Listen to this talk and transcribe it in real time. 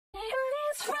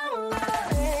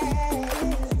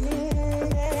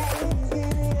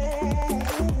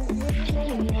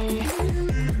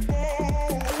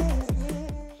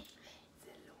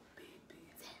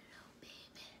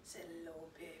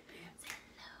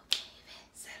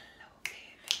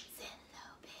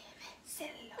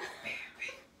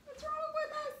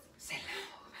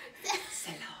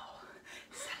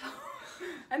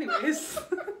Anyways.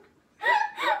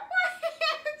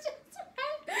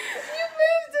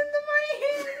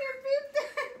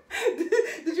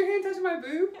 Did your hand touch my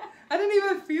boob? I didn't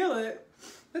even feel it.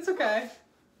 It's okay.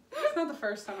 It's not the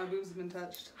first time my boobs have been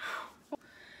touched.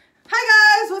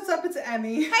 Hi guys, what's up? It's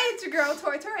Emmy. Hey, it's your girl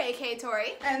Tori, aka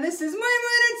Tori. And this is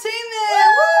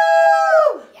Entertainment.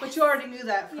 Woo! Yes. But you already knew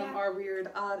that from our weird,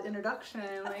 odd introduction.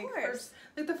 Of course.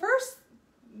 The first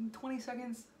 20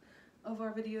 seconds of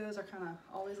our videos are kind of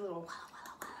always a little,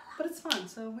 but it's fun,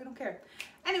 so we don't care.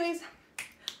 Anyways,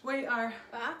 we are.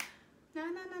 No.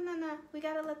 We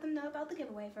gotta let them know about the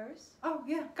giveaway first. Oh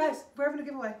yeah, guys, we're having a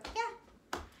giveaway.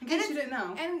 Yeah. In case you didn't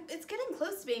know. And it's getting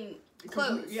close to being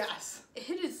closed. Yes. It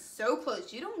is so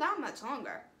close. You don't got much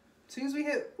longer. As soon as we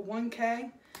hit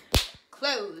 1K.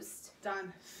 Closed.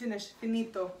 Done. Finished.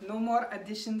 Finito. No more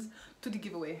additions to the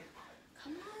giveaway.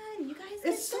 Come on, you guys.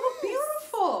 It's so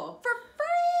beautiful. For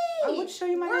free. I would show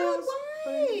you my nails,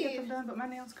 but I didn't Worldwide. get them done. But my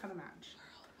nails kind of match.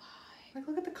 Like,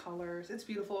 look at the colors. It's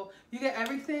beautiful. You get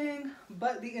everything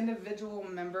but the individual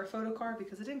member photo card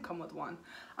because it didn't come with one.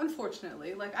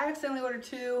 Unfortunately, like I accidentally ordered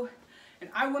 2, and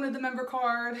I wanted the member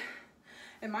card,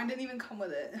 and mine didn't even come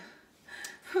with it.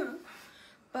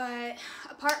 But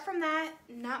apart from that,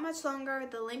 not much longer.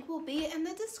 The link will be in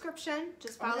the description.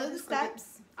 Just follow the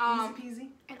steps. Easy peasy.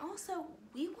 And also,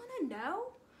 we want to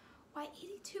know why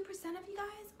 82% of you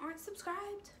guys aren't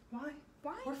subscribed. Why?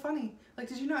 Why? We're funny. Like,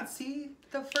 did you not see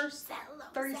the first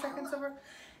 30 seconds of our...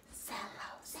 ZELO.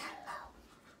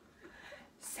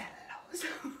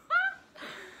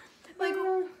 Like,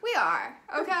 we are,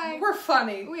 okay? We're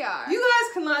funny. We are. You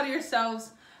guys can lie to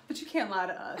yourselves, but you can't lie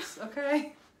to us,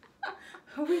 okay?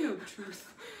 We know the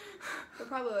truth. We're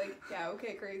probably like, yeah,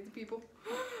 okay, crazy people.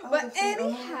 Oh, But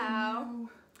anyhow,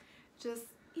 just,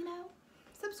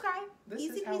 subscribe. This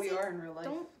Easy is how peasy. we are in real life.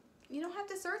 You don't have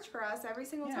to search for us every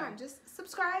single time. Just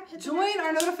subscribe. Hit Join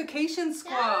our notification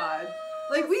squad. Yes.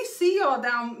 Like, we see y'all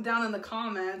down in the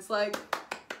comments. Like,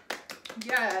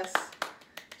 yes.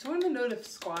 Join the notif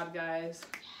squad, guys.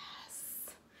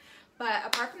 Yes. But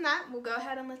apart from that, we'll go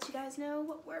ahead and let you guys know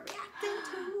what we're reacting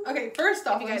to. Okay, first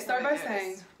off, let me guys start by haven't saying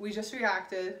noticed. we just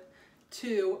reacted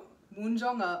to Woon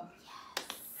Jong Up.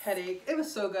 Headache. It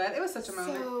was so good. It was such a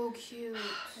moment. So cute.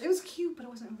 It was cute, but it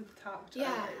wasn't over the top. Which I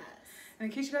liked. And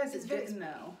in case you guys didn't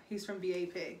know, he's from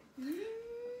B.A.P.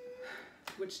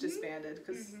 Which disbanded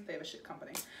because they have a shit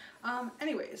company.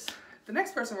 Anyways, the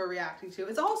next person we're reacting to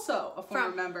is also a former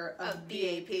member of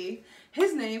B.A.P.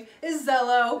 His name is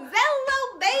ZELO.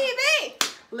 ZELO, baby!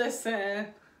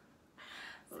 Listen,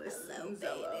 ZELO,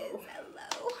 ZELO. baby,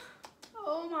 ZELO.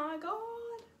 Oh my god.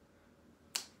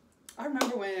 I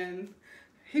remember when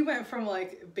he went from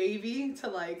like baby to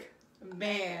like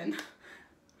man.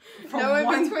 No in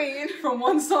between. From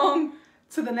one song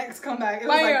to the next comeback. It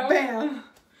was like bam.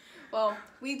 Well,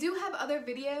 we do have other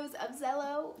videos of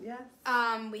ZELO. Yes.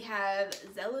 We have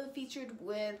ZELO featured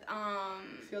with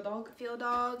Field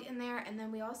Dog in there, and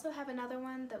then we also have another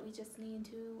one that we just need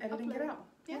to edit and get out.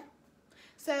 Yeah.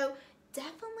 So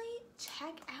definitely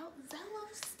check out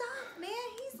ZELO's stuff, man.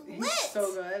 He's lit. He's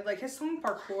so good. Like his song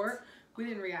Parkour, we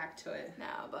didn't react to it.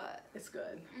 No, but it's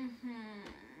good.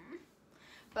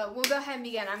 But we'll go ahead and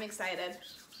begin. I'm excited.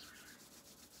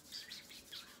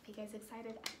 You guys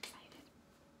excited? I'm excited.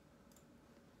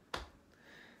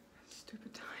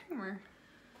 Stupid timer.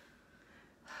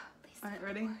 Alright,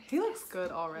 ready? He looks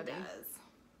good already. He does.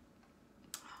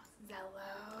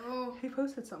 ZELO. He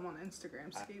posted something on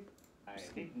Instagram, Scape. I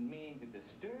didn't mean to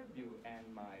disturb you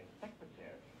and my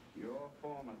secretary. Your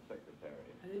former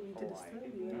secretary. I didn't mean to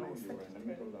disturb you and my secretary. Were in the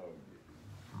middle of...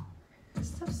 This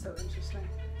stuff's so interesting.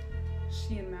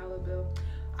 She in Malibu.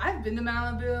 I've been to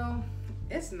Malibu.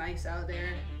 It's nice out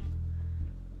there.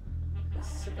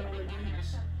 Sipping on the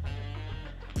beach.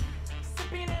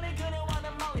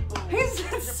 He's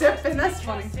sipping, that's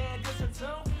funny. I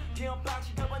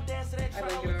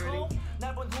like it already.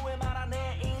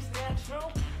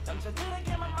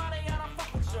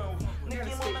 We got a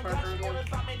skate park around.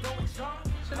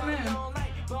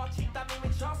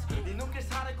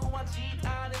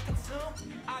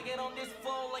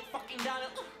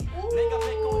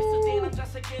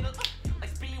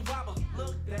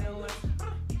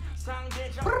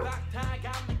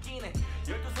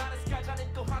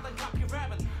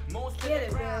 been. get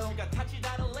it, bro.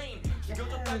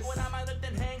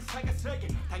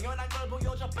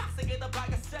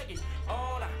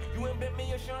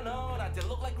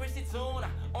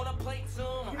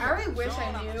 I already wish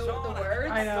I knew the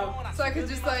words. I know. So I could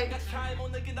just like.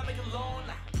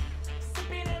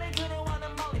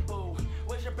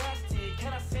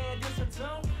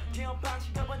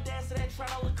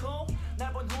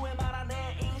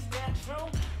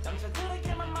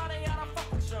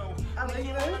 I like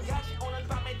this.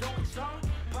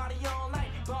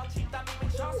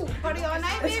 Ooh, party all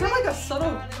night, baby. It's got like a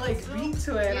subtle like beat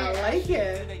to it. Yeah. I like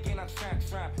it.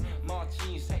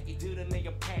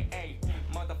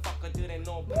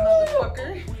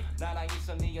 Motherfucker.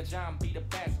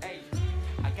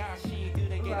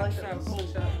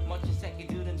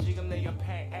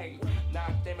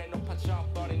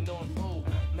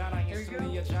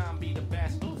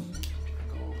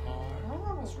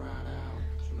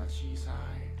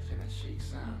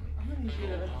 I'm gonna need you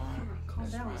to calm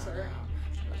down, sir.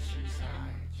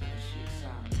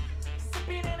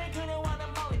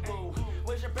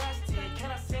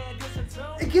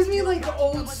 It gives me like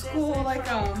old school, like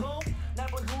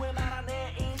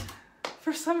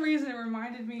for some reason it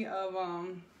reminded me of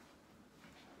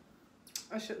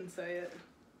I shouldn't say it,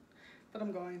 but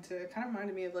I'm going to. It kind of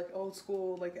reminded me of like old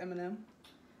school, like Eminem.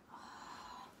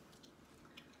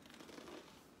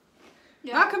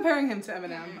 Yeah. Not comparing him to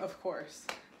Eminem, of course.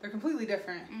 They're completely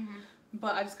different.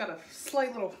 But I just got a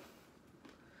slight little,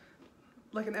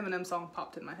 like an Eminem song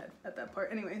popped in my head at that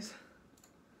part. Anyways.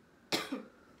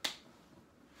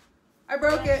 I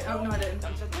broke it. Oh, no, I didn't.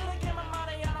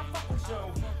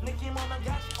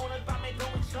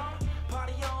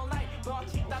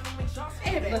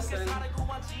 Hey, listen.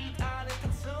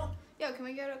 Yo, can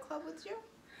we go to a club with you?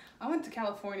 I went to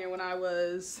California when I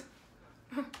was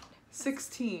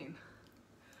 16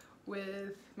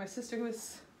 with my sister who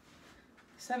was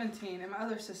 17 and my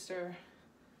other sister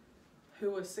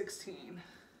who was 16.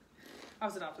 I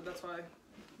was adopted, that's why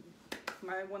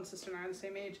my one sister and I are the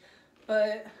same age.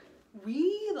 But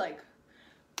we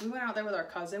went out there with our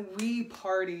cousin. We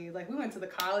partied. Like, we went to the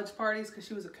college parties because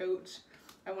she was a coach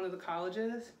at one of the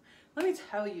colleges. Let me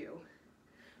tell you,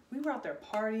 we were out there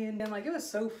partying and like it was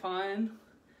so fun.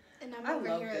 And I'm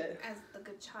over here as the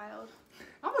good child.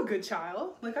 I'm a good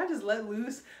child. Like, I just let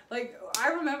loose. Like, I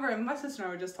remember, and my sister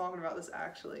and I were just talking about this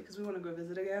actually because we want to go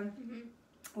visit again.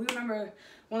 We remember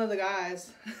one of the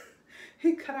guys,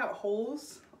 he cut out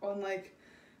holes on like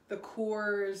the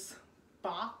Coors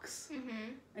box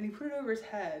and he put it over his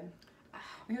head.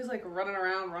 And he was like running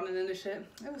around, running into shit.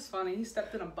 It was funny. He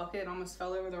stepped in a bucket and almost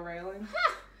fell over the railing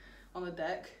on the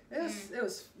deck. It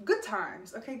was good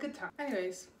times. Okay, good times.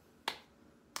 Anyways.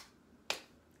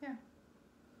 Yeah.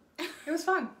 It was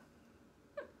fun.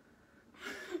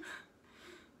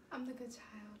 I'm the good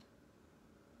child.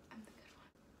 I'm the good one.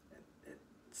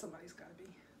 Somebody's gotta be.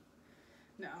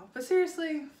 No. But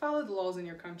seriously, follow the laws in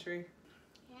your country.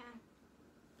 Yeah.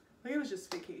 Like, it was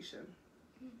just vacation.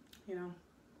 You know?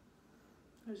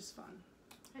 It was just fun.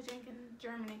 I drank in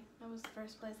Germany. That was the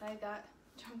first place I got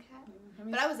drunk at. Yeah, I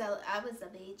mean, but I was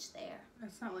of age there.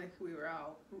 It's not like we were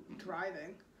out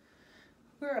driving.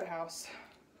 We were at a house.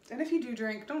 And if you do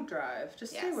drink, don't drive.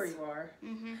 Just stay where you are.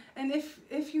 And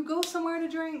if you go somewhere to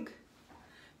drink,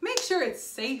 make sure it's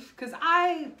safe. Because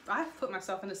I've put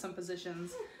myself into some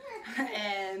positions.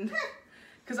 And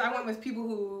because I went with people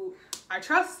who I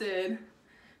trusted,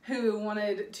 who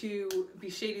wanted to be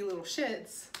shady little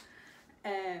shits.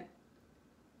 And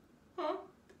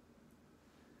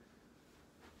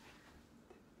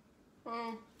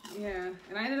yeah,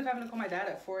 and I ended up having to call my dad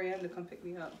at 4 a.m. to come pick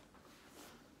me up.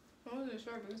 I wasn't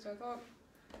sure because I thought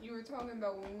you were talking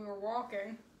about when we were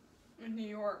walking in New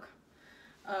York.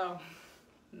 Oh,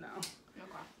 no.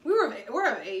 Okay.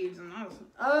 We're of age, and I was,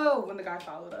 when the guy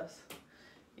followed us.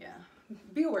 Yeah.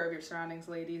 Be aware of your surroundings,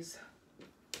 ladies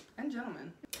and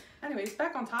gentlemen. Anyways,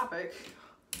 back on topic.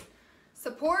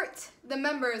 Support the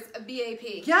members of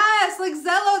B.A.P. Yes, like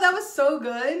ZELO, that was so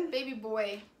good. Baby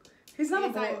boy. He's not a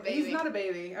boy. He's not a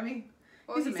baby. I mean,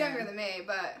 well, he's younger than me,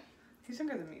 but he's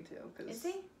younger than me too. Is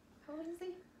he? How old is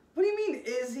he? What do you mean,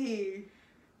 is he?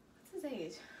 What's his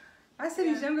age? I said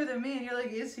he's younger than me, and you're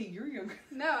like, is he? You're younger.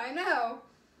 No, I know.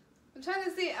 I'm trying to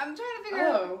figure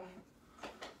out.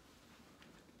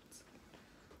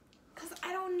 Cause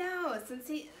I don't know. Since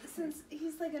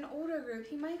he's like an older group,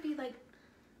 he might be like.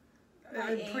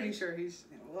 I'm pretty sure he's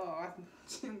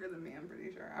younger than me. I'm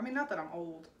pretty sure. I mean, not that I'm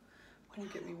old.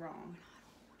 Don't get me wrong.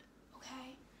 We're not old.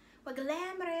 Okay. We're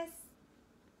glamorous.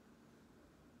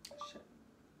 Shit.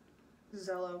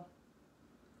 ZELO.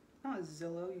 Not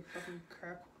ZELO, you fucking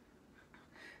crap.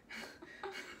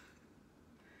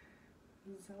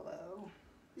 ZELO.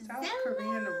 South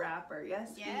Korean rapper.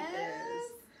 Yes, he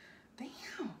is.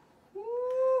 Damn. Woo.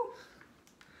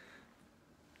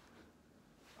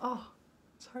 Oh,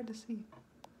 it's hard to see.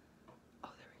 Oh,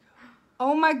 there we go.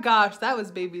 Oh my gosh, that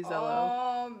was baby ZELO.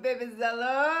 Oh, baby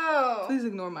ZELO. Please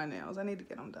ignore my nails. I need to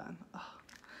get them done. Oh.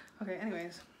 Okay,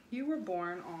 anyways. You were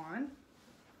born on...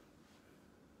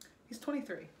 He's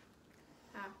 23.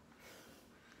 Oh.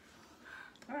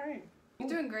 All right. You're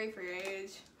doing great for your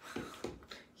age.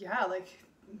 Yeah, like,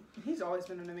 he's always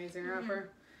been an amazing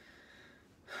rapper.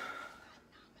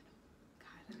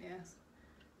 God, yes.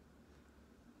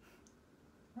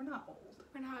 We're not old.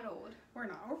 We're not old. We're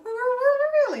not. We're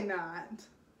really not.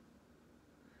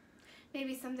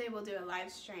 Maybe someday we'll do a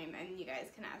live stream and you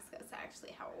guys can ask us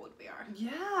actually how old we are.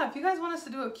 Yeah, if you guys want us to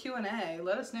do a Q&A,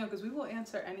 let us know because we will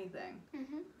answer anything.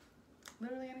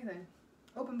 Literally anything.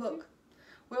 Open book.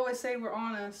 We always say we're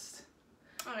honest.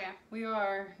 Oh, yeah. We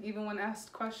are, even when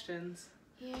asked questions.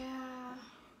 Yeah.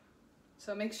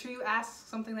 So make sure you ask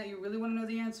something that you really want to know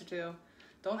the answer to.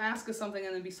 Don't ask us something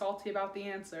and then be salty about the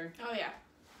answer. Oh, yeah.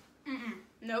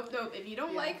 Nope, nope. If you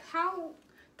don't like how...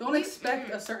 Don't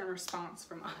expect a certain response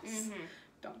from us.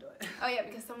 Don't do it. Oh, yeah,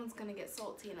 because someone's going to get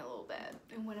salty in a little bit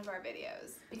in one of our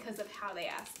videos because of how they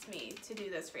asked me to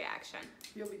do this reaction.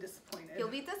 You'll be disappointed. You'll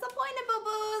be disappointed,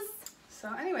 boo-boos.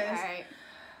 So anyways. All right.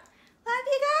 Love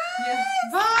you guys. Yeah.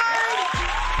 Bye.